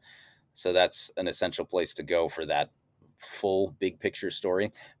Cambodia. So that's an essential place to go for that full big picture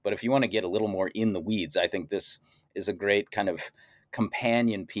story. But if you want to get a little more in the weeds, I think this is a great kind of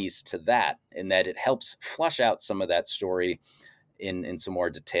companion piece to that, in that it helps flush out some of that story in some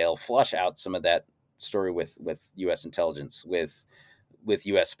more detail, flush out some of that story with U.S. intelligence, with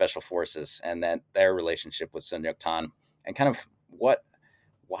U.S. Special Forces, and then their relationship with Sun Yat-sen, and kind of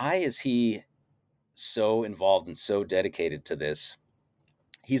why is he so involved and so dedicated to this?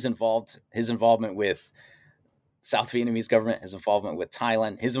 His involvement with South Vietnamese government, his involvement with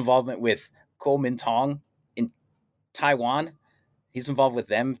Thailand, his involvement with Kuomintang in Taiwan. He's involved with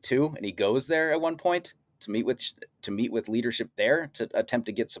them too, and he goes there at one point to meet with leadership there to attempt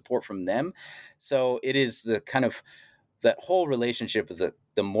to get support from them. So it is the kind of that whole relationship of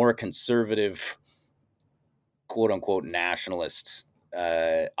the more conservative, quote unquote, nationalist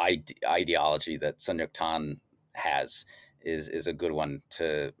ideology that Sun Yat-sen has is a good one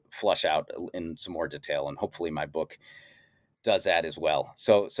to flush out in some more detail, and hopefully my book does that as well.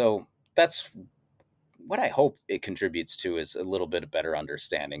 So that's what I hope it contributes to, is a little bit of better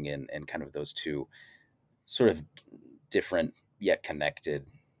understanding in kind of those two sort of different yet connected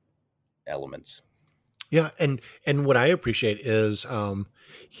elements. Yeah, and what I appreciate is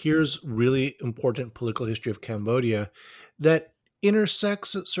here's really important political history of Cambodia that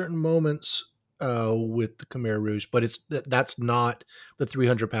intersects at certain moments with the Khmer Rouge, but that's not the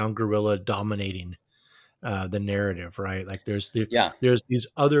 300-pound gorilla dominating the narrative, right? Like Yeah, there's these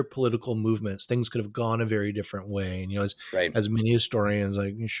other political movements. Things could have gone a very different way, and right. as many historians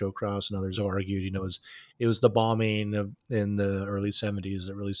like Shawcross and others have argued, it was the bombing in the early '70s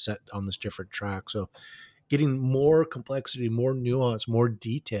that really set on this different track. So getting more complexity, more nuance, more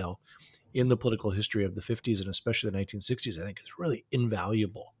detail in the political history of the '50s and especially the 1960s, I think is really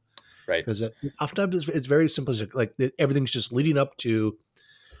invaluable, Right. because oftentimes it's very simplistic. Like everything's just leading up to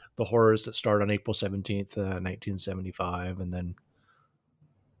the horrors that start on April 17th, 1975, and then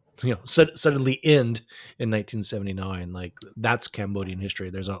suddenly end in 1979. Like that's Cambodian history.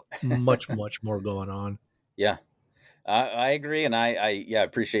 There's a much more going on. Yeah, I agree, and I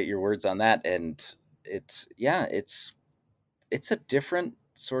appreciate your words on that. And it's a different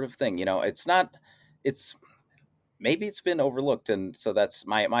sort of thing. It's not. It's maybe it's been overlooked, and so that's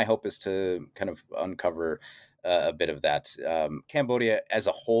my hope, is to kind of uncover a bit of that. Cambodia as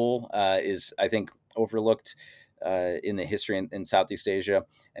a whole is, I think, overlooked. in the history in Southeast Asia,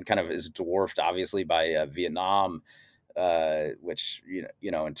 and kind of is dwarfed, obviously, by Vietnam, which,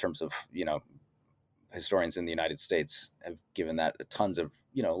 in terms of, historians in the United States have given that tons of,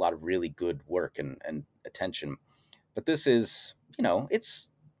 a lot of really good work and attention. But this is, it's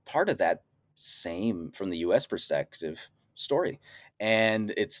part of that same, from the U.S. perspective, story.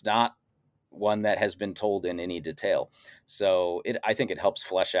 And it's not one that has been told in any detail. So I think it helps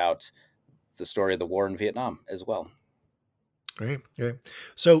flesh out the story of the war in Vietnam as well. Great.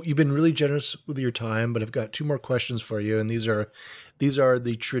 So you've been really generous with your time, but I've got two more questions for you, and these are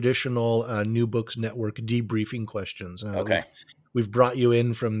the traditional New Books Network debriefing questions. Okay. We've brought you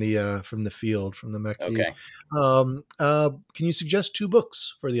in from the field, from the Mecca. Okay. Can you suggest two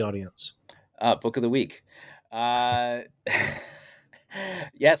books for the audience? Book of the week.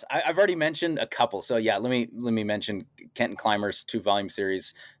 Yes, I've already mentioned a couple. So yeah, let me mention Kenton Clymer's 2-volume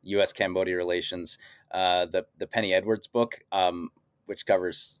series, U.S.-Cambodia Relations, the Penny Edwards book, which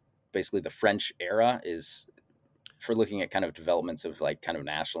covers basically the French era, is for looking at kind of developments of like kind of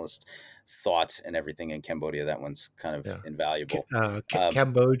nationalist thought and everything in Cambodia. That one's kind of invaluable.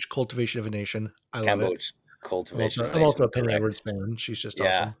 Cambodia, Cultivation of a Nation. I love it. Cultivation of a I'm Nation. also a Penny Edwards fan. She's just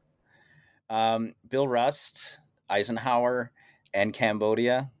awesome. Bill Rust, Eisenhower, and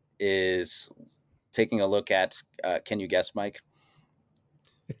Cambodia is taking a look at, can you guess, Mike?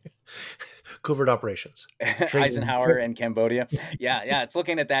 Covert operations. Eisenhower and Cambodia. Yeah. It's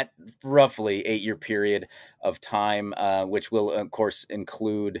looking at that roughly 8-year period of time, which will, of course,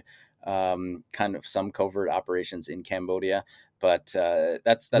 include kind of some covert operations in Cambodia. But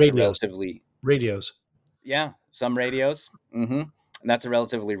that's radios. A relatively... Radios. Yeah, some radios. Mm-hmm. And that's a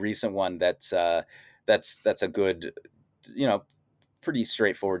relatively recent one that's a good, pretty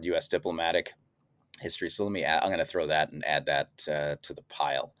straightforward U.S. diplomatic history. So I'm going to throw that and add that to the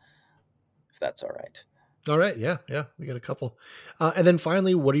pile, if that's all right. All right. Yeah. We got a couple. And then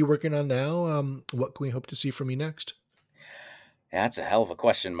finally, what are you working on now? What can we hope to see from you next? Yeah, that's a hell of a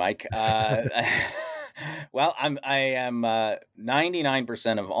question, Mike. Well, I am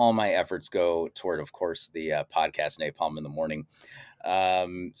 99% of all my efforts go toward, of course, the podcast Napalm in the Morning.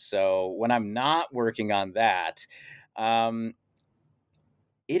 So when I'm not working on that,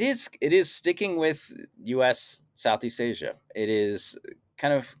 it is sticking with U.S. Southeast Asia. It is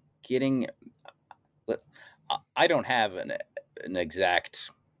kind of getting... I don't have an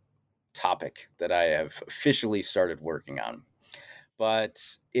exact topic that I have officially started working on,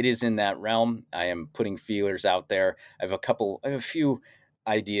 but it is in that realm. I am putting feelers out there. I have a few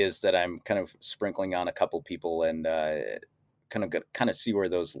ideas that I'm kind of sprinkling on a couple people, and kind of see where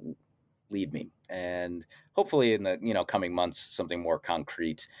those lead me. And hopefully in the coming months, something more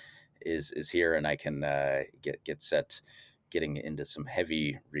concrete is here, and I can get set getting into some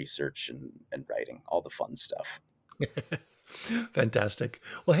heavy research and writing, all the fun stuff. Fantastic.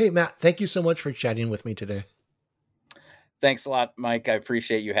 Well, hey, Matt, thank you so much for chatting with me today. Thanks a lot, Mike. I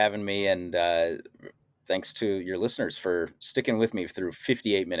appreciate you having me, and thanks to your listeners for sticking with me through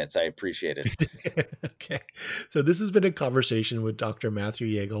 58 minutes. I appreciate it. Okay. So this has been a conversation with Dr. Matthew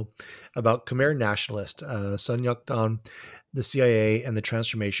Jagel about Khmer Nationalist, Sun Yat-sen, the CIA, and the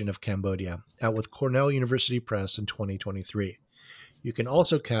Transformation of Cambodia, out with Cornell University Press in 2023. You can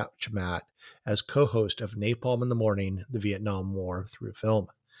also catch Matt as co-host of Napalm in the Morning, the Vietnam War through film.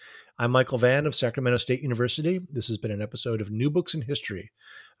 I'm Michael Vann of Sacramento State University. This has been an episode of New Books in History,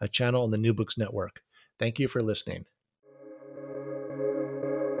 a channel on the New Books Network. Thank you for listening.